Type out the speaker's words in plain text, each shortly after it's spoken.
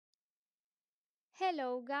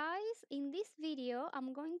Hello guys, in this video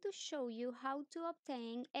I'm going to show you how to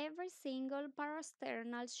obtain every single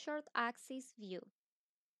parasternal short axis view.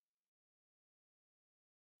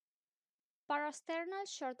 Parasternal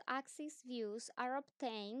short axis views are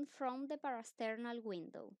obtained from the parasternal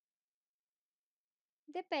window.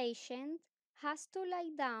 The patient has to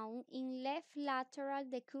lie down in left lateral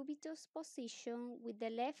decubitus position with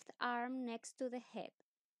the left arm next to the head.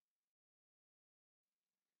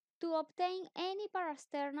 To obtain any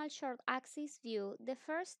parasternal short axis view, the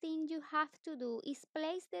first thing you have to do is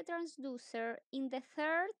place the transducer in the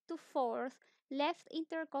third to fourth left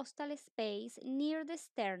intercostal space near the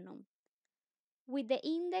sternum, with the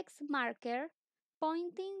index marker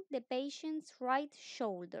pointing the patient's right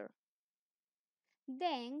shoulder.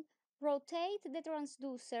 Then, rotate the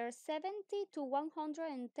transducer 70 to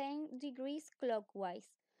 110 degrees clockwise.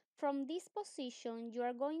 From this position, you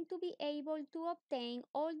are going to be able to obtain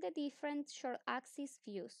all the different short axis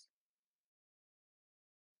views.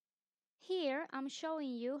 Here, I'm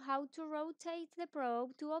showing you how to rotate the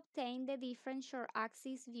probe to obtain the different short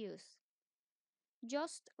axis views.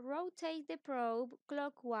 Just rotate the probe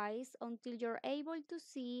clockwise until you're able to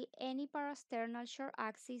see any parasternal short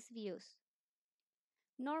axis views.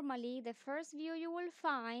 Normally, the first view you will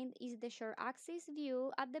find is the short axis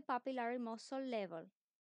view at the papillary muscle level.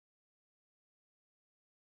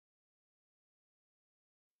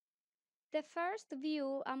 The first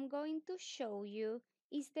view I'm going to show you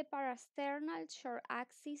is the parasternal short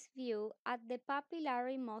axis view at the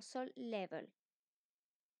papillary muscle level.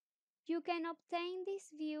 You can obtain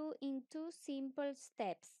this view in two simple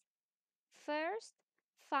steps. First,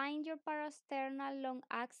 find your parasternal long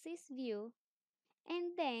axis view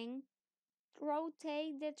and then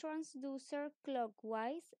rotate the transducer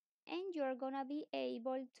clockwise and you're gonna be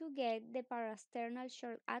able to get the parasternal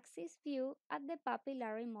short axis view at the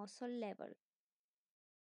papillary muscle level.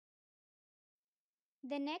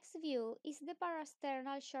 The next view is the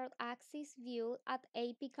parasternal short axis view at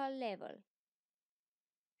apical level.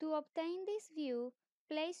 To obtain this view,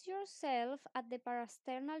 place yourself at the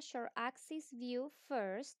parasternal short axis view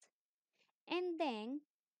first and then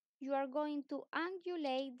you are going to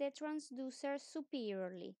angulate the transducer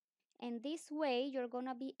superiorly. And this way you're going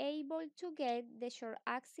to be able to get the short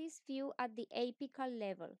axis view at the apical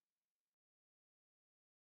level.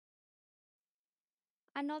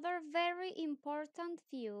 Another very important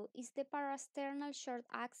view is the parasternal short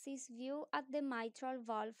axis view at the mitral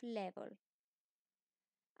valve level.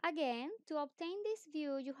 Again, to obtain this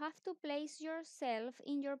view, you have to place yourself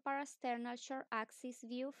in your parasternal short axis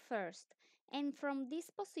view first, and from this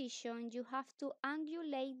position, you have to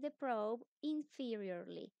angulate the probe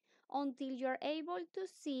inferiorly until you're able to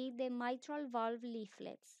see the mitral valve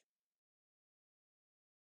leaflets.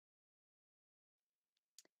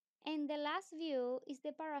 And the last view is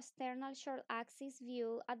the parasternal short axis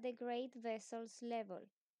view at the great vessels level.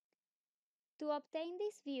 To obtain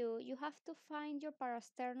this view, you have to find your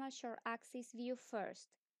parasternal short axis view first.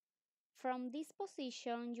 From this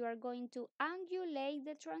position, you are going to angulate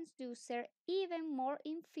the transducer even more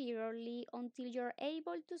inferiorly until you're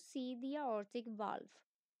able to see the aortic valve.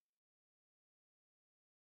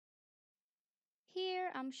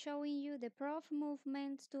 Here I'm showing you the probe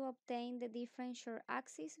movements to obtain the different short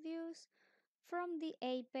axis views from the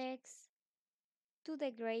apex to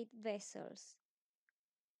the great vessels.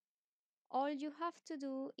 All you have to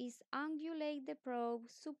do is angulate the probe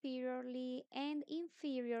superiorly and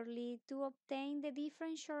inferiorly to obtain the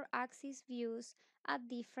different short axis views at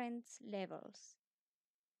different levels.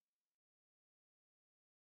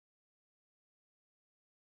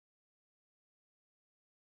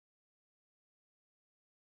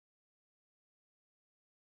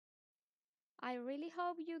 I really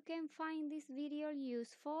hope you can find this video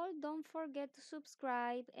useful. Don't forget to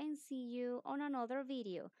subscribe and see you on another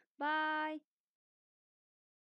video. Bye!